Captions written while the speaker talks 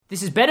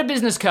This is Better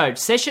Business Coach,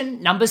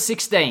 session number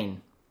 16.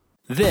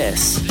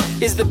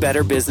 This is the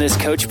Better Business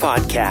Coach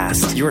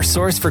Podcast, your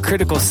source for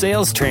critical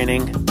sales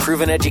training,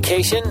 proven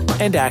education,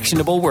 and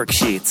actionable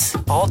worksheets.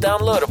 All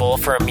downloadable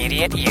for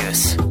immediate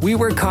use. We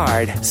work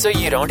hard so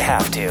you don't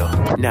have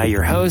to. Now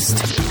your host,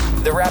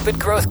 the rapid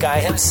growth guy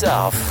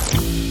himself,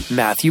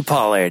 Matthew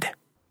Pollard.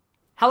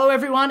 Hello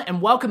everyone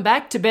and welcome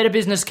back to Better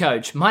Business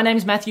Coach. My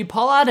name's Matthew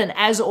Pollard and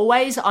as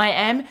always I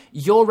am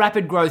your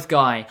rapid growth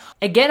guy.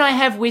 Again I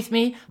have with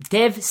me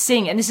Dev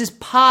Singh and this is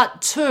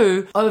part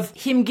 2 of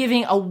him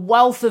giving a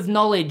wealth of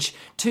knowledge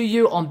to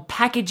you on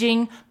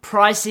packaging,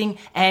 pricing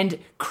and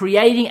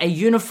creating a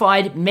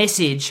unified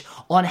message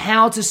on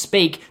how to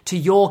speak to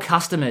your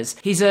customers.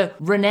 He's a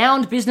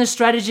renowned business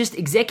strategist,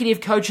 executive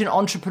coach and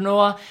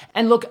entrepreneur.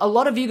 And look, a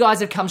lot of you guys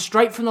have come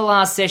straight from the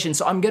last session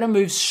so I'm going to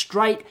move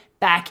straight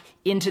back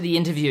into the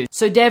interview.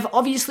 So Dev,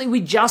 obviously we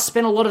just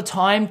spent a lot of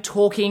time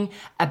talking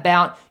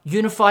about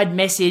unified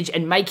message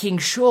and making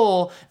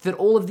sure that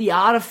all of the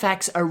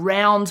artifacts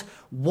around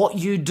what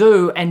you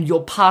do and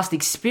your past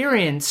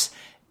experience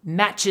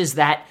matches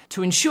that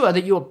to ensure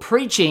that you're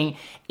preaching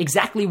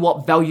exactly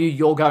what value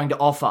you're going to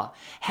offer.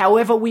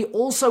 However, we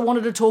also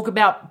wanted to talk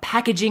about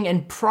packaging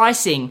and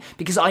pricing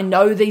because I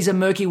know these are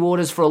murky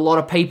waters for a lot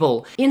of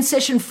people. In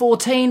session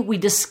 14, we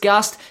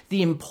discussed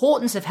the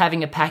importance of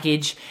having a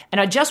package, and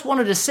I just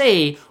wanted to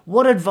see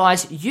what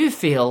advice you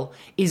feel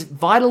is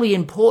vitally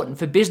important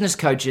for business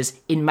coaches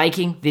in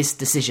making this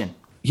decision.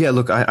 Yeah,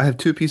 look, I have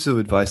 2 pieces of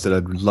advice that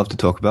I'd love to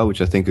talk about,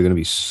 which I think are going to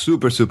be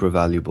super, super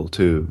valuable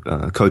to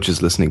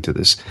coaches listening to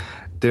this.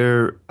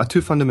 There are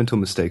 2 fundamental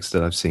mistakes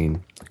that I've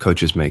seen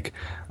coaches make.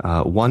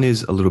 One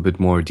is a little bit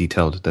more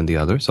detailed than the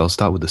other, so I'll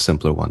start with the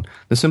simpler one.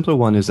 The simpler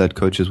one is that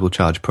coaches will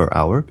charge per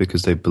hour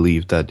because they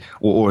believe that,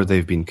 or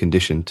they've been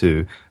conditioned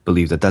to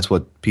believe that that's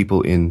what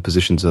people in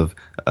positions of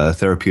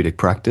therapeutic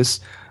practice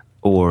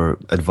or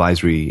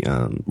advisory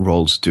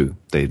roles do.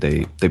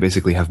 They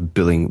basically have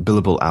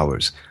billable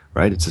hours.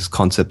 Right, it's this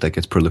concept that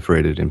gets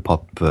proliferated in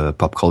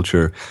pop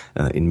culture,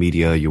 in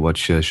media. You watch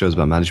shows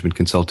about management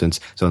consultants.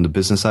 So on the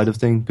business side of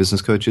things,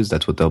 business coaches,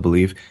 that's what they'll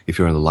believe. If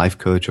you're in the life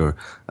coach or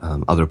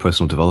other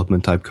personal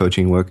development type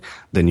coaching work,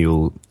 then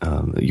you'll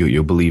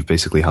believe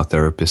basically how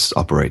therapists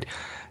operate.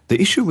 The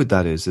issue with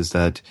that is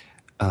that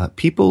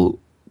people,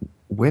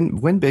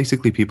 when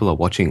basically people are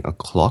watching a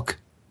clock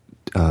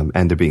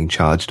and they're being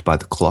charged by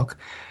the clock,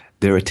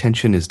 their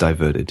attention is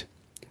diverted.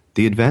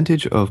 The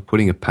advantage of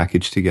putting a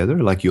package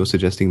together, like you're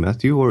suggesting,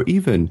 Matthew, or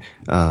even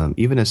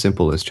as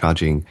simple as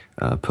charging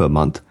per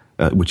month,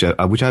 which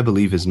I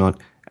believe is not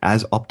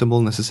as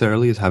optimal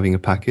necessarily as having a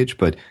package,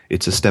 but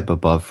it's a step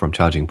above from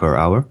charging per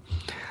hour,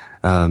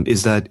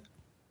 is that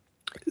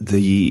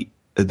the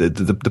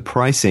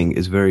pricing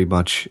is very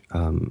much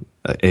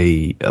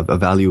a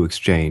value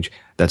exchange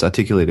that's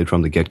articulated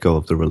from the get-go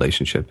of the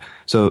relationship.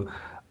 So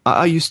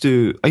I used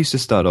to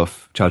start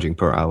off charging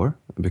per hour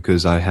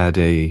because I had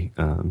a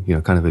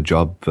kind of a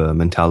job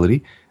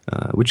mentality,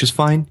 which is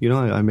fine.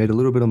 I made a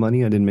little bit of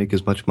money. I didn't make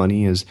as much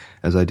money as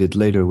I did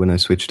later when I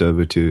switched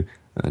over to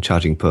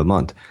charging per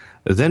month.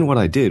 Then what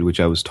I did,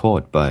 which I was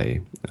taught by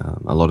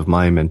a lot of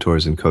my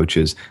mentors and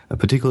coaches,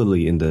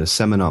 particularly in the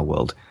seminar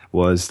world,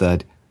 was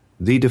that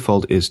the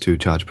default is to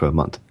charge per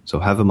month. So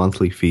have a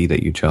monthly fee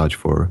that you charge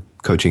for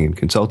coaching and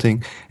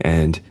consulting,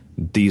 and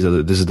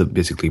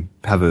basically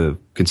have a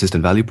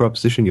consistent value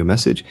proposition, your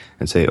message,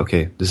 and say,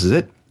 okay, this is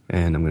it,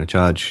 and I'm going to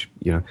charge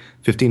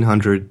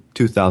 $1,500,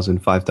 $2,000,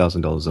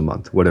 $5,000 a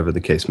month, whatever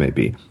the case may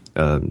be.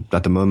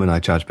 At the moment, I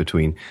charge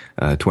between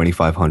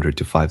 $2,500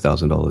 to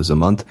 $5,000 a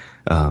month,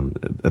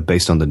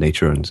 based on the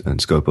nature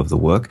and scope of the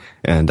work,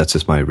 and that's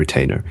just my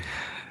retainer.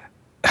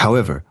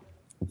 However,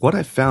 what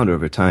I found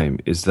over time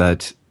is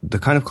that the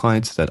kind of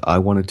clients that I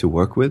wanted to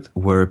work with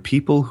were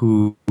people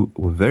who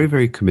were very,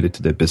 very committed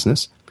to their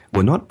business,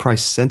 were not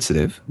price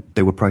sensitive,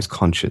 they were price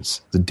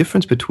conscious. The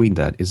difference between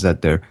that is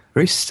that they're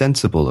very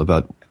sensible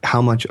about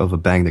how much of a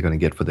bang they're going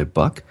to get for their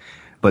buck,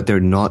 but they're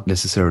not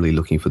necessarily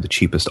looking for the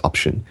cheapest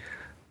option.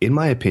 In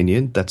my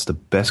opinion, that's the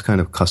best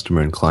kind of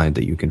customer and client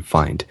that you can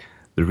find.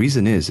 The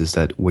reason is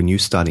that when you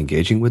start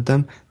engaging with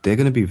them, they're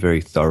going to be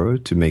very thorough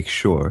to make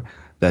sure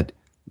that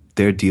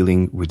they're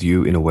dealing with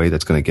you in a way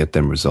that's going to get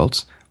them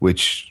results,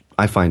 which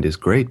I find is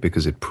great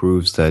because it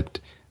proves that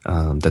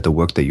the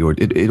work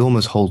that it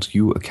almost holds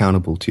you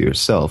accountable to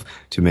yourself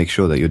to make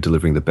sure that you're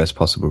delivering the best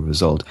possible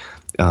result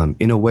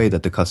in a way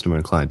that the customer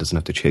and client doesn't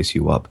have to chase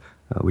you up,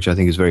 which I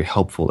think is very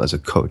helpful as a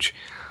coach.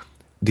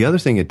 The other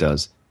thing it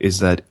does is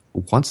that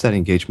once that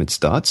engagement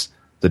starts,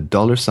 the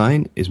dollar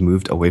sign is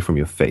moved away from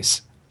your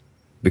face.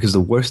 Because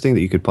the worst thing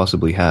that you could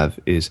possibly have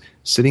is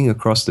sitting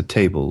across the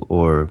table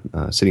or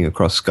sitting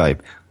across Skype,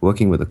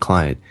 working with a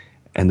client,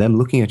 and them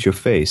looking at your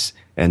face,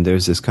 and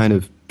there's this kind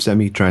of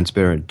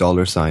semi-transparent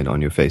dollar sign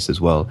on your face as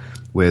well,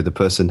 where the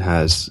person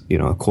has,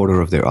 a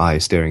quarter of their eye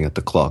staring at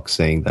the clock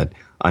saying that,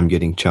 I'm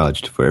getting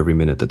charged for every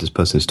minute that this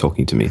person is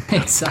talking to me.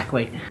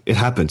 Exactly. It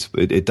happens.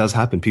 It does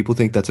happen. People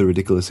think that's a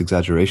ridiculous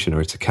exaggeration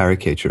or it's a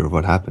caricature of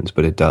what happens,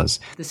 but it does.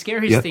 The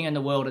scariest thing in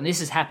the world, and this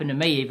has happened to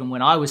me even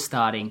when I was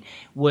starting,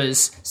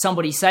 was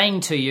somebody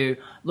saying to you,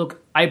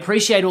 look, I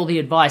appreciate all the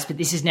advice, but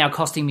this is now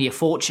costing me a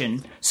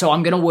fortune, so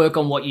I'm going to work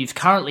on what you've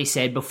currently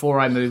said before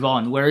I move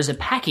on. Whereas a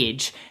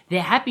package,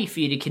 they're happy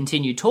for you to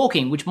continue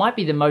talking, which might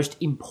be the most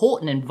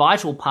important and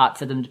vital part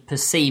for them to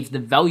perceive the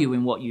value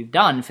in what you've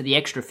done for the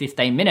extra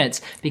 15 minutes,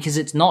 because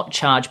it's not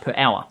charged per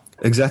hour.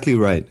 Exactly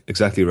right.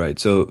 Exactly right.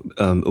 So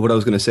what I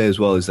was going to say as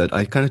well is that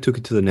I kind of took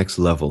it to the next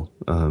level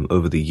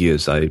over the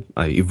years. I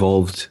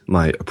evolved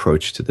my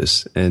approach to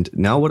this. And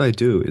now what I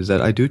do is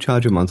that I do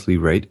charge a monthly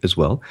rate as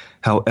well.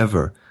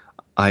 However,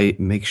 I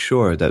make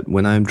sure that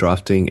when I'm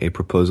drafting a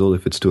proposal,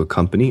 if it's to a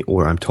company,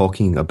 or I'm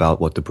talking about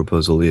what the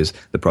proposal is,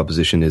 the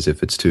proposition is,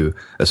 if it's to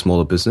a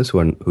smaller business who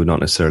are not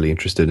necessarily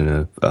interested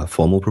in a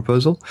formal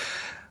proposal,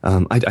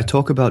 I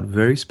talk about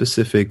very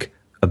specific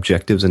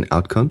objectives and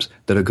outcomes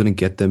that are going to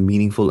get them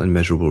meaningful and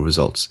measurable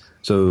results.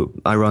 So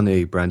I run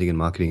a branding and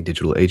marketing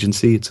digital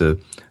agency.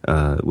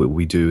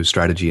 We do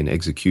strategy and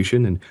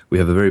execution, and we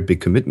have a very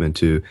big commitment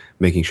to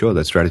making sure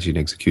that strategy and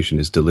execution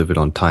is delivered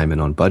on time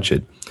and on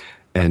budget.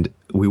 And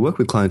we work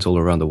with clients all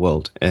around the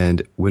world.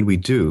 And when we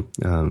do,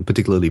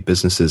 particularly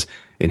businesses,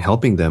 in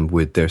helping them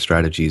with their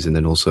strategies and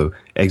then also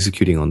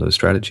executing on those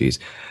strategies,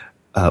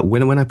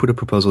 when I put a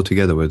proposal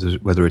together,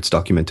 whether it's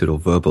documented or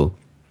verbal,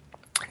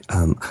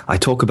 I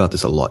talk about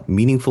this a lot,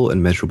 meaningful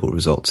and measurable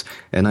results.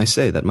 And I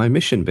say that my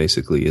mission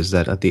basically is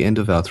that at the end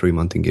of our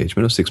 3-month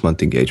engagement or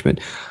 6-month engagement,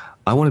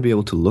 I want to be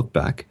able to look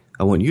back.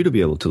 I want you to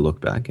be able to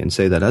look back and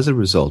say that as a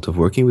result of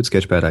working with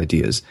Sketchpad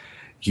Ideas,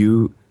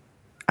 you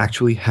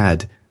actually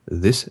had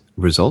this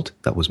result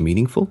that was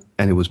meaningful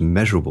and it was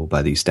measurable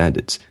by these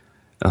standards.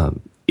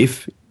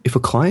 If a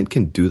client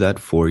can do that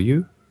for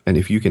you, and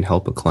if you can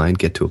help a client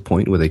get to a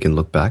point where they can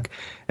look back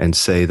and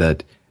say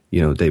that,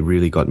 they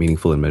really got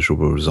meaningful and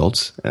measurable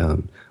results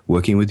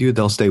working with you,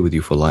 they'll stay with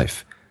you for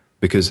life,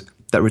 because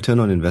that return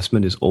on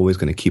investment is always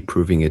going to keep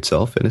proving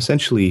itself. And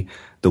essentially,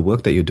 the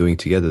work that you're doing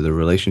together, the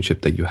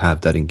relationship that you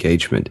have, that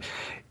engagement,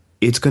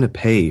 it's going to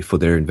pay for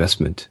their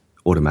investment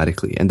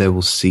automatically, and they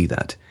will see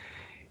that.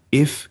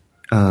 If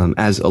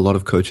as a lot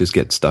of coaches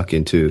get stuck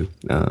into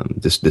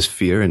this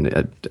fear, and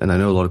I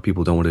know a lot of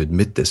people don't want to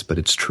admit this, but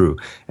it's true,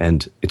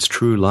 and it's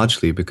true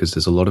largely because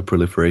there's a lot of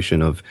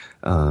proliferation of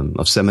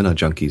seminar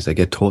junkies that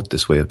get taught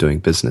this way of doing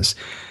business.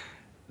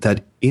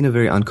 That in a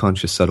very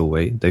unconscious, subtle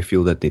way, they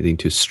feel that they need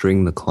to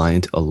string the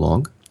client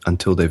along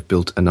until they've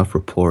built enough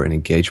rapport and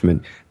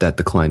engagement that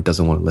the client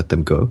doesn't want to let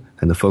them go.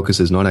 And the focus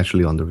is not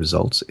actually on the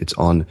results; it's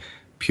on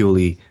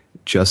purely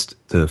just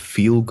the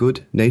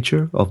feel-good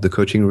nature of the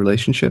coaching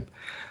relationship.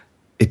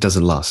 It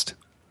doesn't last.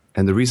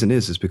 And the reason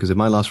is because it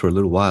might last for a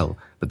little while,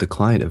 but the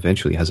client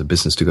eventually has a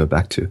business to go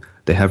back to.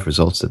 They have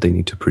results that they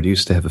need to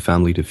produce. They have a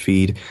family to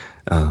feed.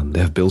 They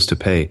have bills to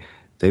pay.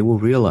 They will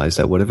realize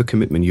that whatever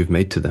commitment you've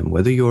made to them,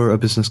 whether you're a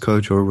business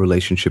coach or a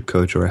relationship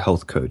coach or a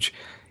health coach,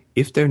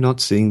 if they're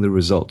not seeing the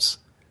results,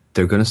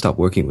 they're going to stop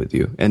working with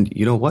you. And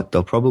you know what?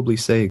 They'll probably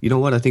say, you know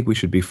what? I think we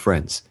should be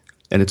friends.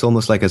 And it's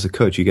almost like as a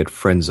coach, you get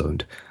friend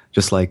zoned.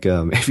 Just like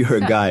if you're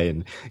a guy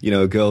and,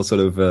 a girl sort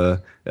of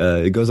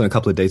goes on a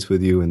couple of dates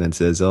with you and then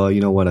says, oh,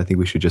 you know what, I think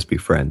we should just be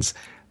friends.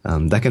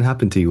 That can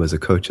happen to you as a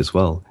coach as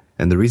well.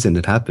 And the reason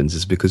it happens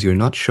is because you're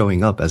not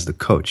showing up as the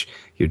coach.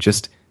 You're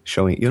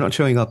not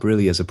showing up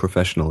really as a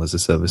professional, as a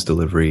service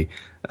delivery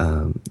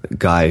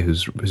guy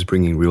who's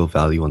bringing real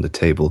value on the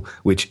table,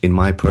 which in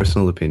my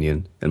personal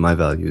opinion and my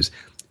values,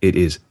 it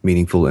is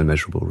meaningful and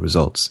measurable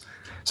results.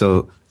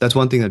 So that's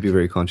one thing I'd be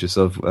very conscious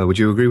of. Would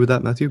you agree with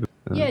that, Matthew?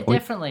 Yeah,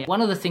 definitely.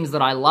 One of the things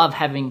that I love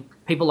having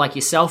people like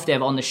yourself,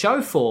 Dev, on the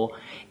show for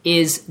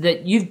is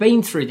that you've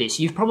been through this.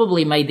 You've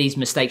probably made these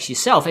mistakes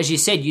yourself. As you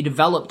said, you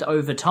developed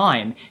over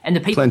time. And the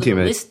people Plenty,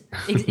 that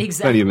are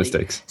exactly. Plenty of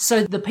mistakes.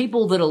 So the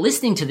people that are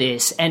listening to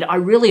this, and I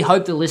really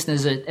hope the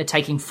listeners are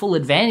taking full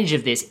advantage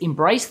of this,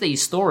 embrace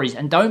these stories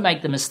and don't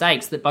make the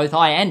mistakes that both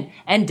I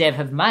and Dev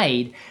have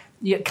made.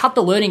 You cut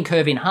the learning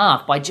curve in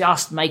half by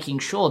just making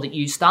sure that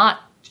you start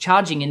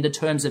charging in the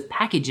terms of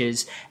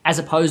packages as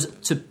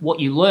opposed to what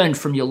you learned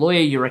from your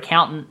lawyer, your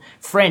accountant,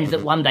 friend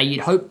that one day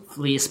you'd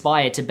hopefully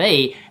aspire to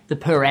be, the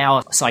per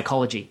hour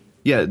psychology.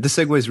 Yeah, this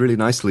segues really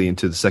nicely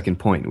into the second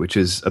point, which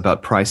is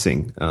about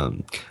pricing.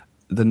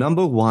 The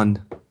number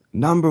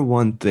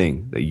one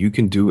thing that you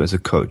can do as a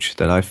coach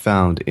that I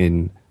found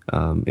in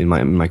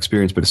my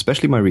experience, but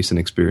especially my recent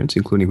experience,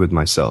 including with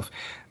myself,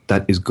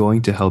 that is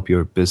going to help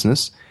your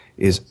business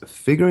is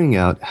figuring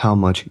out how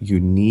much you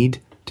need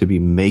to be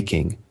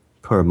making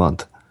per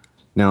month.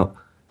 Now,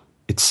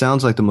 it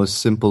sounds like the most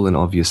simple and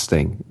obvious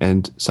thing.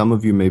 And some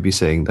of you may be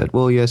saying that,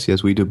 well, yes,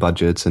 we do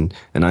budgets and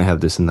I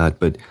have this and that.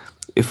 But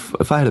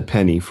if I had a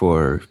penny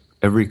for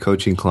every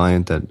coaching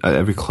client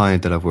every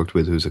client that I've worked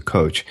with who's a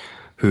coach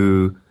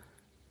who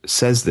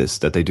says this,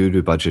 that they do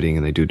budgeting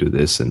and they do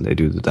this and they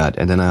do that.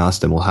 And then I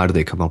ask them, well, how do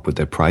they come up with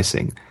their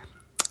pricing?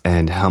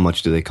 And how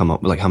much do they come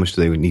up, how much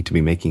do they need to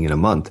be making in a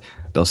month?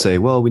 They'll say,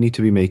 well, we need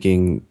to be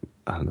making,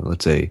 I don't know,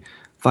 let's say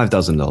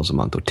 $5,000 a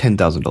month or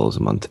 $10,000 a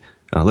month.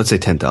 Let's say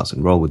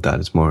 10,000. Roll with that.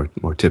 It's more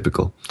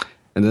typical.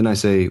 And then I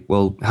say,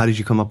 well, how did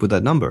you come up with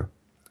that number?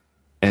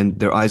 And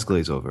their eyes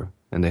glaze over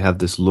and they have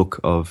this look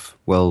of,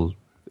 well,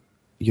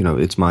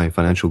 it's my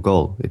financial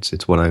goal.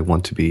 It's what I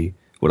want to be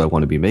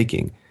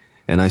making.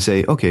 And I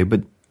say, okay,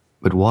 but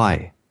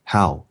why?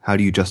 How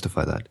do you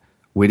justify that?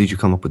 Where did you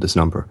come up with this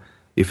number?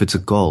 If it's a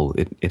goal,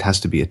 it has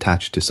to be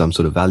attached to some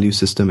sort of value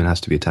system. It has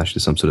to be attached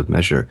to some sort of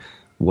measure.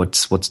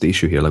 What's the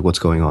issue here? Like, what's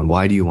going on?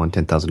 Why do you want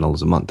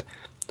 $10,000 a month?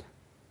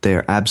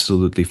 They're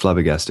absolutely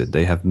flabbergasted.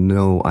 They have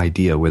no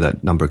idea where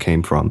that number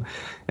came from.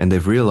 And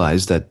they've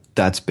realized that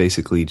that's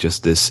basically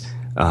just this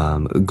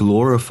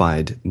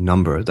glorified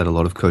number that a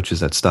lot of coaches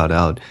that start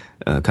out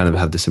kind of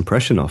have this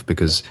impression of,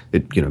 because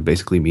it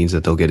basically means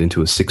that they'll get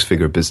into a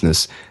six-figure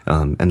business.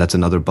 And that's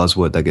another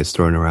buzzword that gets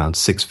thrown around,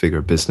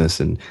 six-figure business.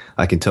 And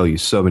I can tell you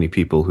so many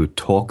people who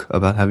talk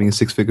about having a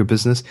six-figure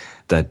business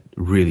that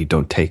really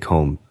don't take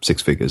home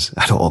six figures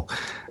at all.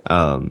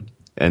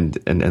 And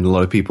a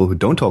lot of people who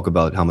don't talk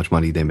about how much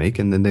money they make,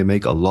 and then they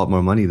make a lot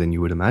more money than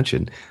you would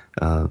imagine.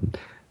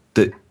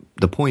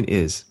 The point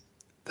is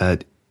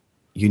that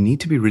you need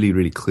to be really,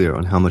 really clear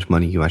on how much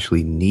money you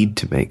actually need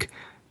to make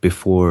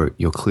before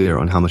you're clear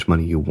on how much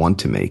money you want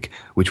to make,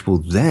 which will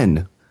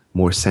then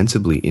more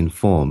sensibly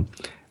inform,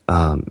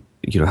 how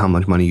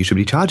much money you should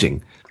be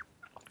charging,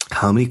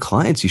 how many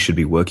clients you should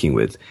be working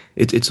with.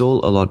 It's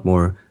all a lot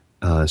more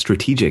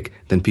strategic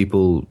than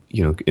people,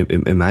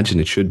 imagine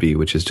it should be,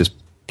 which is just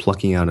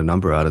plucking out a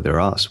number out of their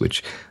ass,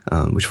 which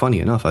funny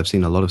enough, I've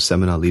seen a lot of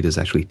seminar leaders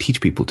actually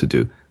teach people to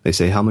do. They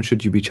say, how much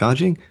should you be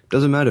charging?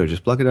 Doesn't matter.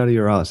 Just pluck it out of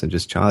your ass and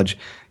just charge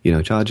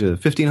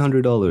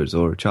 $1,500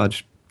 or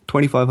charge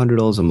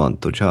 $2,500 a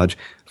month or charge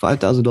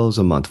 $5,000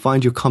 a month.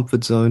 Find your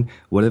comfort zone,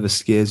 whatever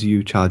scares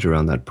you, charge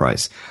around that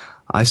price.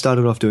 I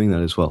started off doing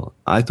that as well.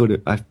 I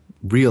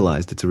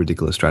realized it's a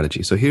ridiculous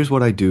strategy. So here's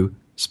what I do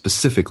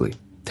specifically,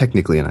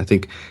 technically, and I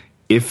think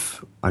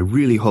I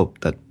really hope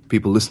that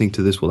people listening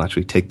to this will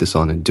actually take this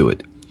on and do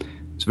it.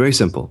 It's very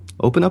simple.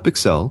 Open up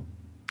Excel,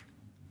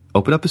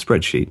 open up a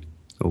spreadsheet,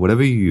 or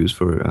whatever you use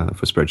for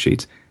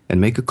spreadsheets,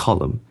 and make a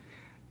column.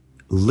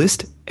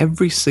 List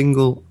every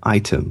single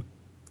item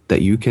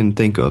that you can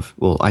think of,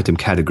 item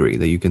category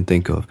that you can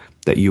think of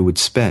that you would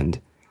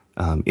spend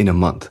in a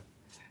month.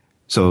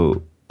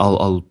 So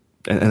and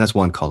that's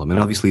one column. And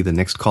obviously the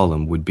next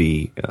column would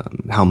be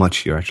how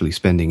much you're actually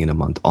spending in a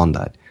month on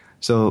that.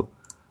 So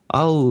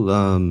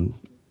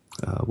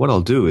what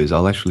I'll do is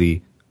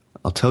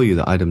I'll tell you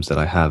the items that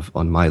I have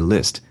on my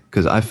list,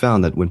 because I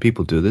found that when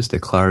people do this, their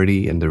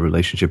clarity and their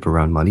relationship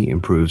around money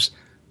improves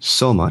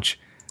so much,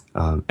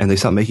 and they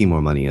start making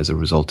more money as a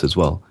result as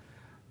well.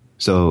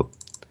 So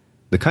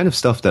the kind of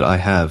stuff that I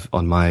have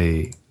on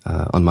my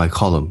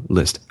column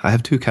list, I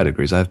have two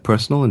categories. I have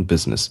personal and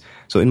business.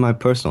 So in my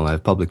personal, I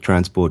have public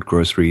transport,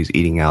 groceries,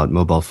 eating out,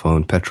 mobile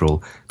phone,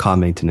 petrol, car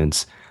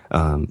maintenance.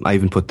 I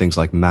even put things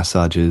like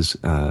massages,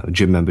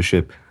 gym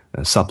membership,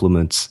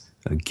 supplements,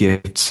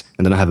 gifts,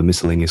 and then I have a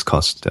miscellaneous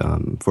cost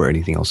for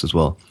anything else as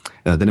well.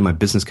 Then in my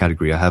business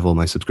category, I have all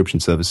my subscription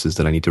services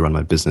that I need to run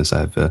my business. I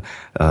have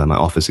my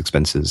office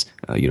expenses,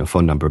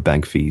 phone number,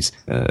 bank fees,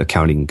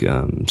 accounting,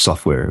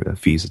 software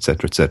fees,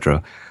 etc.,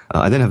 etc.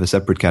 I then have a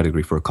separate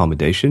category for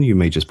accommodation. You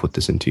may just put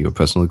this into your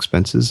personal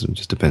expenses. It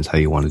just depends how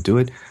you want to do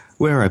it.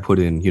 Where I put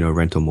in,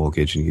 rental,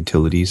 mortgage, and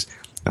utilities.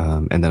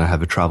 And then I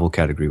have a travel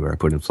category where I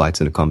put in flights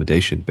and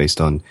accommodation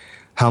based on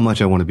how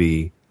much I want to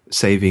be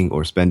saving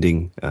or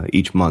spending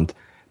each month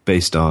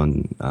based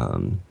on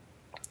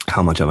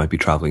how much I might be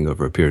traveling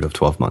over a period of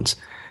 12 months.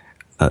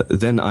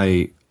 Then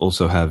I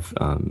also have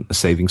a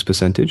savings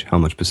percentage, how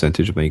much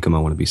percentage of my income I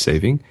want to be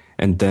saving.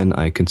 And then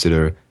I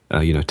consider,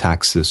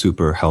 tax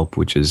super help,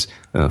 which is,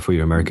 for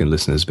your American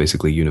listeners,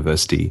 basically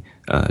university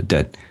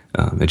debt,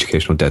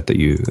 educational debt that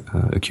you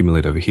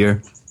accumulate over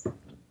here.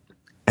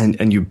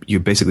 And you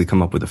basically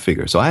come up with a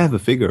figure. So I have a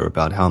figure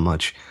about how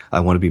much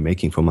I want to be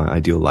making for my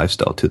ideal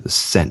lifestyle to the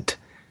cent.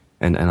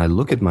 And I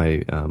look at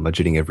my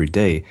budgeting every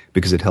day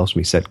because it helps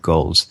me set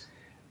goals.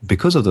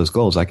 Because of those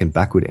goals, I can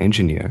backward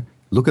engineer,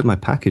 look at my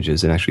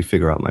packages, and actually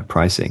figure out my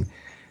pricing.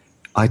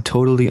 I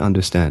totally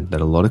understand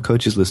that a lot of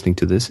coaches listening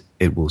to this,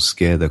 it will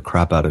scare the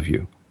crap out of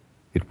you.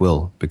 It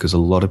will, because a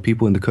lot of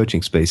people in the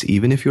coaching space,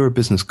 even if you're a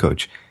business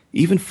coach,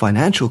 even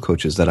financial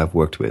coaches that I've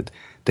worked with,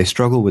 they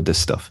struggle with this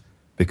stuff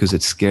because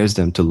it scares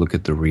them to look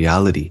at the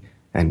reality.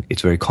 And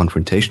it's very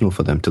confrontational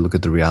for them to look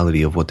at the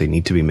reality of what they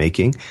need to be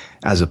making,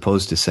 as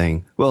opposed to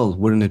saying, well,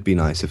 wouldn't it be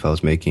nice if I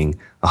was making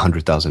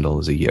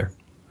 $100,000 a year?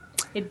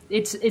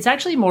 It's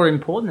actually more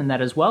important than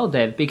that as well,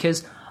 Dev,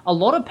 because a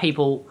lot of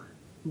people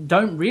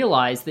don't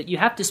realize that you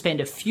have to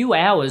spend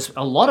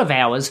a lot of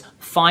hours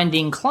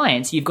finding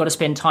clients. You've got to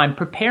spend time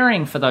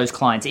preparing for those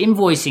clients,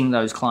 invoicing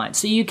those clients.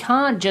 So you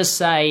can't just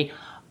say,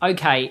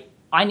 okay,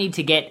 I need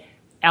to get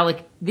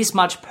this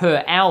much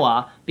per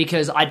hour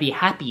because I'd be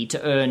happy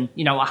to earn,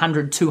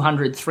 $100,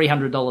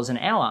 $200, $300 an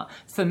hour.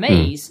 For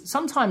me,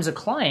 sometimes a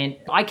client,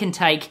 I can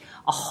take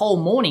a whole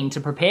morning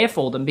to prepare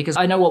for them because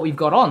I know what we've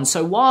got on.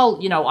 So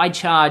while, I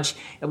charge,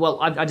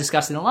 I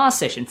discussed in the last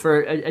session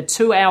for a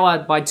 2 hour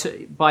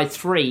by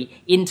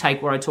 3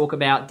 intake where I talk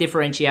about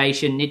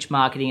differentiation, niche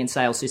marketing and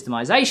sales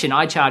systemization,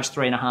 I charge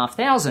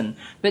 $3,500.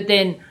 But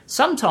then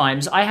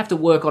sometimes I have to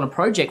work on a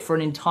project for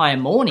an entire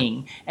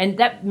morning, and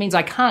that means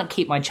I can't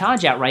keep my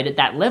charge out rate at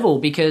that level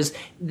because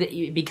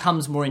it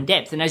becomes more in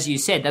depth. And as you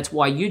said, that's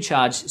why you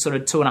charge sort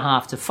of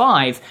 2.5 to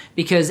 5,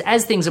 because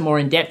as things are more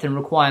in depth and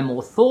require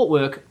more thought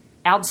work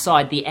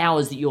outside the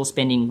hours that you're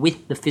spending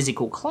with the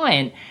physical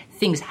client,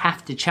 things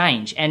have to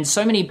change. And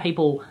so many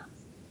people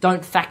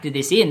don't factor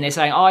this in. They're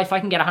saying, if I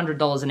can get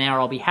 $100 an hour,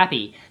 I'll be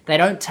happy. They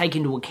don't take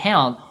into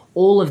account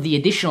all of the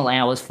additional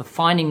hours for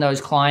finding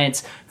those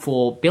clients,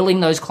 for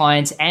billing those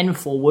clients, and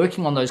for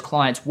working on those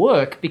clients'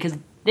 work, because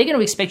they're going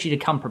to expect you to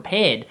come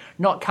prepared,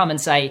 not come and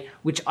say,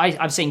 which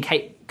I've seen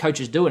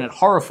coaches do, and it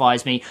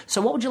horrifies me.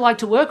 So what would you like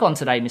to work on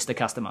today, Mr.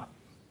 Customer?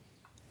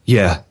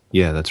 Yeah,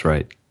 that's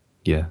right.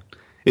 Yeah.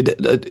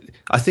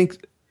 I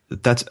think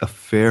that's a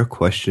fair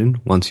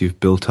question once you've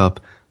built up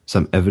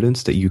some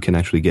evidence that you can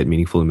actually get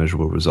meaningful and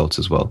measurable results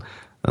as well.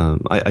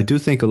 I do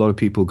think a lot of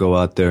people go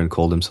out there and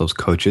call themselves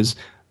coaches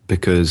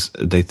because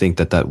they think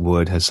that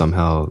word has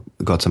somehow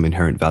got some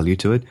inherent value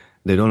to it.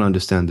 They don't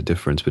understand the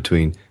difference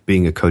between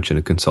being a coach and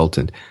a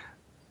consultant.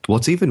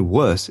 What's even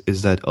worse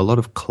is that a lot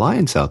of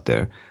clients out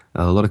there,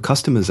 a lot of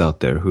customers out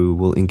there who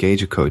will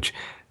engage a coach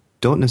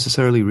don't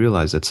necessarily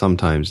realize that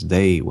sometimes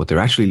what they're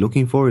actually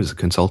looking for is a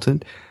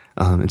consultant,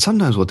 and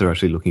sometimes what they're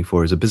actually looking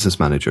for is a business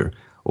manager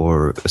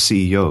or a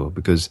CEO,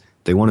 because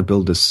they want to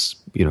build this,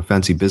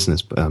 fancy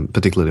business.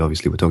 Particularly,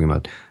 obviously, we're talking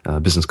about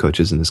business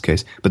coaches in this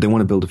case, but they want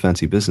to build a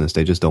fancy business.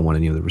 They just don't want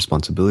any of the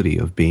responsibility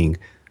of being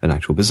an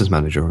actual business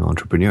manager or an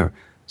entrepreneur.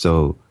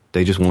 So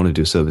they just want to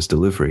do service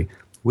delivery,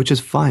 which is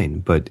fine.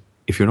 But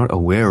if you're not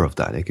aware of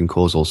that, it can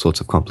cause all sorts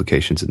of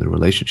complications in the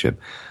relationship.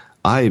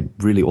 I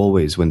really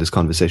always, when this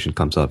conversation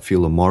comes up,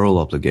 feel a moral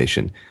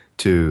obligation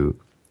to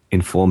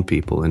inform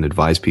people and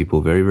advise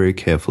people very, very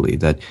carefully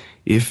that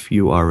if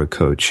you are a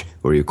coach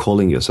or you're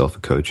calling yourself a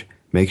coach,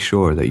 make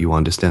sure that you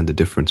understand the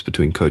difference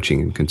between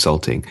coaching and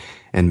consulting,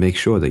 and make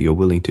sure that you're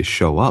willing to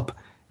show up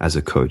as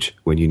a coach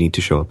when you need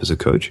to show up as a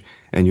coach,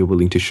 and you're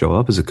willing to show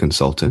up as a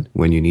consultant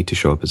when you need to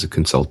show up as a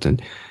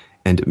consultant,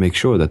 and make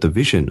sure that the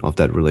vision of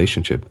that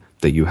relationship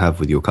that you have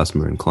with your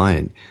customer and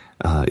client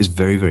is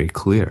very, very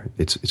clear.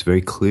 It's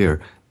very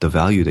clear the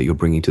value that you're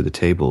bringing to the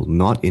table,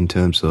 not in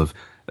terms of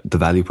the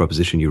value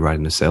proposition you write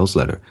in a sales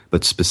letter,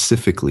 but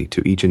specifically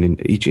to each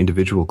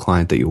individual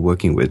client that you're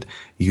working with.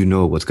 You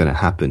know what's going to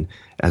happen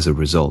as a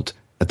result,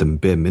 at the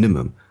bare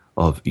minimum,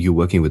 of you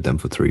working with them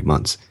for 3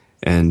 months.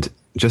 And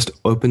just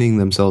opening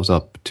themselves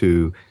up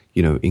to,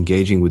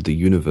 engaging with the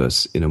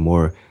universe in a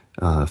more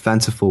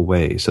fanciful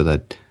way so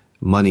that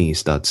money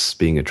starts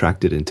being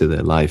attracted into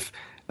their life.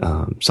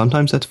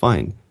 Sometimes that's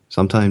fine.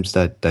 Sometimes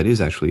that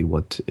is actually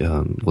what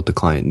the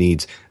client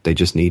needs. They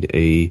just need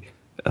a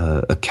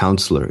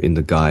counselor in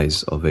the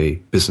guise of a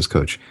business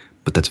coach.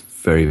 But that's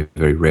very,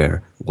 very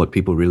rare. What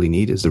people really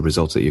need is the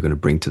results that you're going to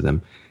bring to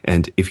them.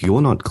 And if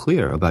you're not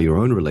clear about your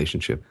own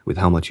relationship with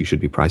how much you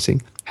should be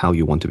pricing, how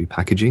you want to be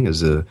packaging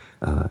as a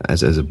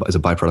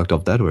byproduct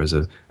of that, or as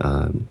a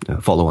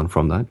follow-on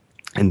from that,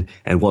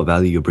 and what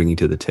value you're bringing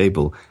to the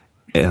table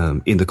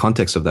in the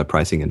context of that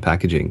pricing and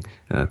packaging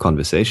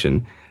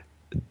conversation,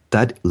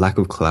 that lack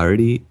of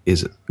clarity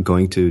is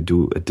going to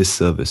do a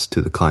disservice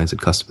to the clients and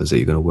customers that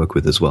you're going to work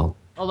with as well.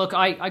 Oh, look,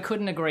 I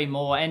couldn't agree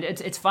more. And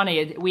it's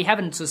funny, we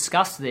haven't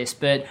discussed this,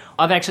 but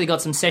I've actually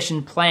got some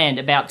session planned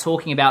about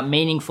talking about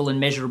meaningful and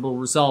measurable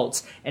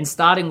results, and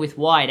starting with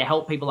why, to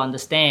help people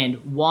understand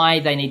why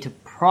they need to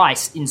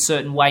price in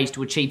certain ways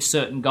to achieve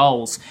certain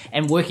goals,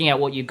 and working out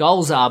what your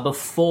goals are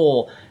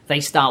before they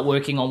start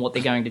working on what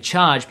they're going to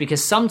charge,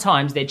 because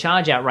sometimes their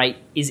charge out rate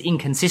is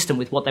inconsistent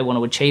with what they want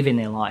to achieve in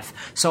their life.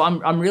 So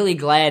I'm really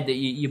glad that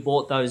you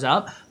brought those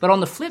up. But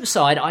on the flip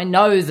side, I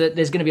know that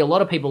there's going to be a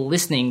lot of people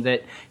listening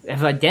that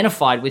have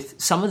identified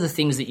with some of the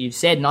things that you've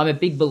said, and I'm a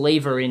big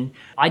believer in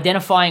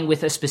identifying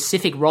with a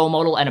specific role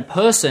model and a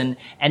person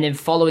and then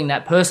following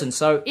that person.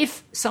 So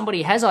if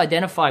somebody has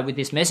identified with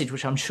this message,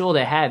 which I'm sure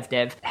they have,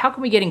 Dev, how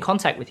can we get in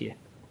contact with you?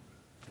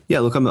 Yeah,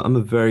 look, I'm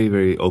a very,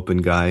 very open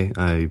guy.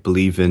 I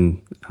believe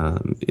in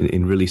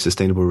really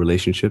sustainable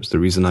relationships. The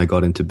reason I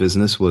got into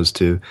business was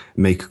to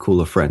make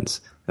cooler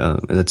friends,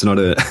 and it's not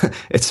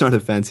a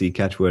fancy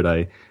catchword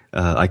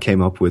I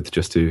came up with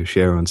just to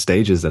share on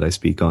stages that I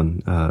speak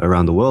on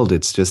around the world.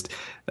 It's just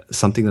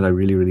something that I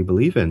really, really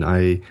believe in.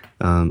 I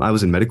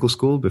was in medical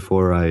school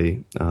before I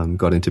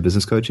got into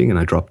business coaching, and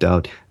I dropped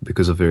out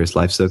because of various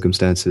life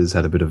circumstances.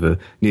 Had a bit of a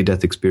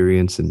near-death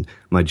experience, and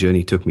my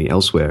journey took me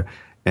elsewhere.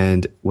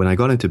 And when I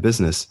got into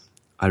business,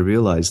 I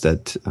realized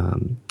that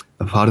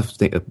a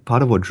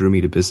part of what drew me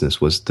to business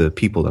was the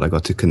people that I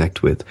got to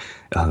connect with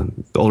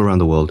all around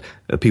the world,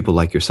 people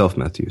like yourself,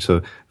 Matthew.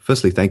 So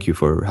firstly, thank you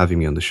for having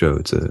me on the show.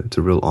 It's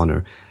a real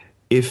honor.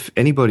 if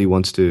anybody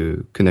wants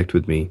to connect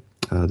with me,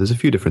 there's a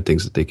few different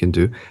things that they can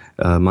do.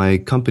 My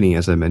company,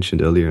 as I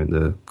mentioned earlier in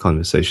the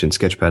conversation,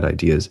 Sketchpad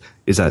Ideas,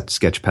 is at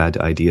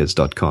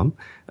sketchpadideas.com.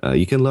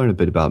 You can learn a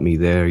bit about me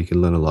there. You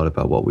can learn a lot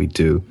about what we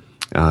do.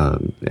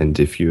 And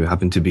if you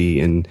happen to be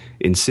in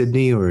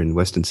Sydney or in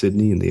Western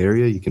Sydney in the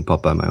area, you can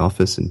pop by my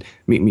office and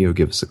meet me or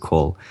give us a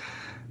call.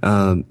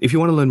 If you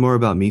want to learn more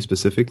about me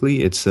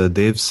specifically, it's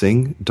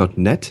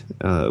devsingh.net,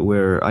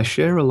 where I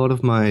share a lot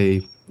of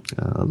my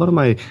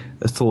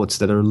thoughts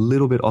that are a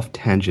little bit off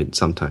tangent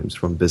sometimes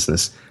from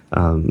business.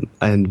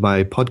 And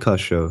my podcast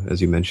show,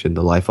 as you mentioned,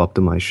 the Life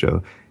Optimized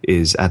Show,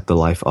 is at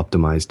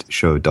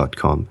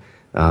thelifeoptimizedshow.com.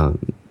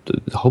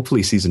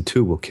 Hopefully season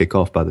 2 will kick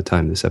off by the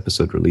time this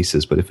episode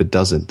releases, but if it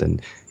doesn't, then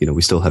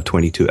we still have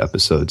 22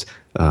 episodes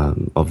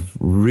of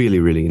really,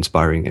 really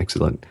inspiring,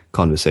 excellent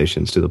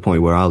conversations, to the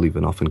point where I'll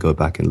even often go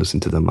back and listen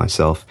to them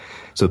myself,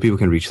 so people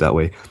can reach that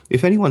way.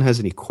 If anyone has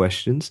any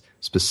questions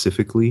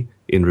specifically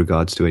in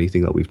regards to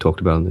anything that we've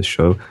talked about on this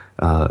show,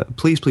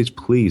 please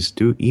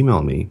do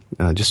email me.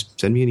 Just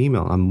send me an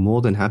email. I'm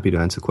more than happy to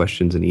answer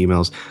questions in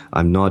emails.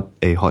 I'm not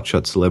a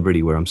hotshot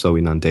celebrity where I'm so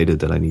inundated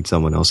that I need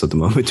someone else at the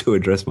moment to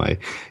address my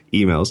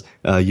emails.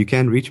 You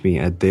can reach me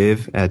at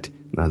Dev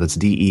that's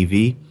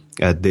DEV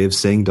at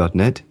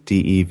devsingh.net,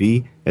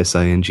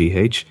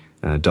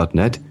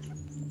 DEVSINGH.net,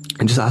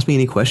 and just ask me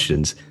any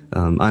questions.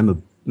 I'm a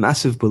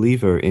massive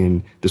believer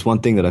in this one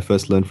thing that I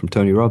first learned from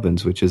Tony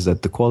Robbins, which is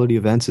that the quality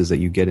of answers that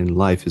you get in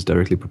life is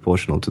directly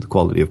proportional to the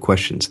quality of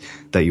questions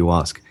that you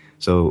ask.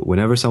 So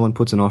whenever someone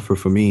puts an offer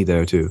for me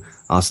there to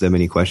ask them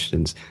any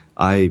questions,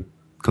 I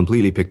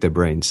completely pick their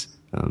brains,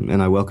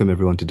 and I welcome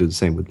everyone to do the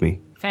same with me.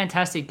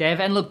 Fantastic, Dev.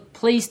 And look,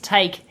 please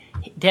take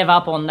Dev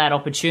up on that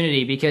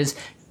opportunity, because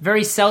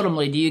very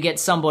seldomly do you get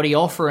somebody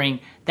offering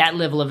that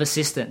level of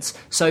assistance.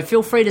 So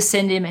feel free to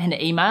send him an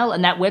email,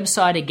 and that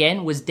website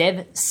again was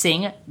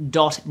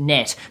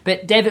devsingh.net.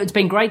 But Dev, it's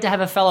been great to have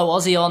a fellow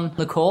Aussie on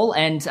the call,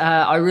 and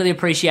I really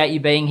appreciate you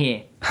being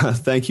here.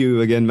 Thank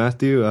you again,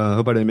 Matthew. I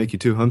hope I didn't make you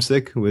too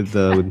homesick with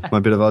my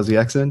bit of Aussie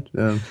accent.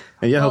 And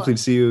yeah, hopefully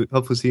see you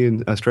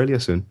in Australia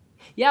soon.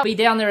 Yeah, I'll be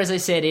down there, as I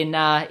said, in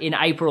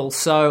April.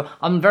 So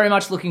I'm very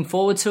much looking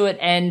forward to it.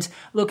 And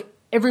look,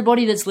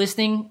 everybody that's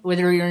listening,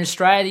 whether you're in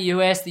Australia,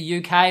 the US, the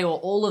UK, or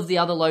all of the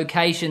other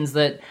locations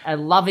that are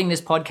loving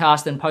this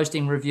podcast and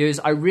posting reviews,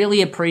 I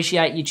really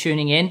appreciate you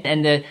tuning in,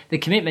 and the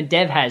commitment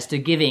Dev has to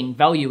giving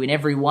value in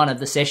every one of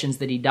the sessions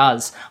that he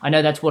does. I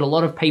know that's what a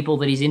lot of people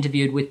that he's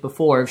interviewed with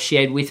before have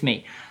shared with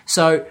me.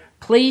 So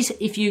please,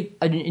 if you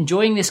are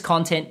enjoying this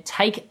content,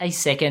 take a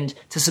second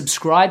to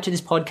subscribe to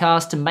this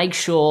podcast to make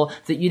sure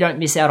that you don't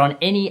miss out on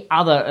any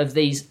other of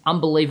these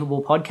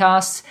unbelievable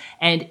podcasts.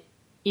 And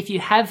if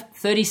you have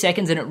 30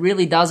 seconds, and it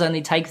really does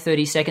only take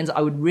 30 seconds, I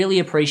would really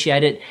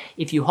appreciate it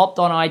if you hopped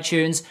on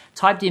iTunes,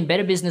 typed in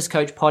Better Business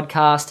Coach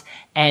Podcast,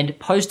 and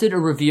posted a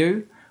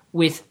review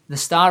with the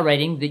star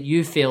rating that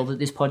you feel that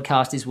this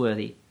podcast is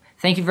worthy.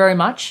 Thank you very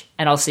much,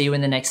 and I'll see you in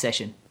the next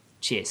session.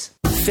 Cheers.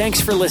 Thanks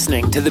for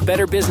listening to the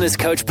Better Business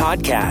Coach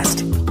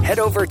Podcast. Head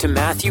over to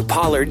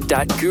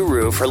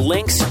MatthewPollard.guru for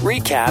links,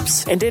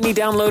 recaps, and any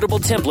downloadable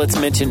templates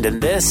mentioned in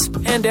this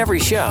and every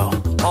show.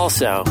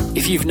 Also,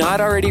 if you've not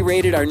already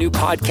rated our new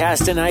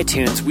podcast in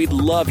iTunes, we'd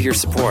love your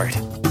support.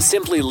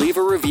 Simply leave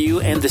a review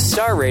and the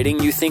star rating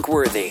you think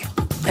worthy.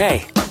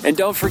 Hey, and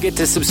don't forget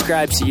to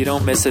subscribe so you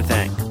don't miss a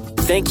thing.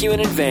 Thank you in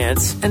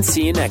advance, and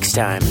see you next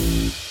time.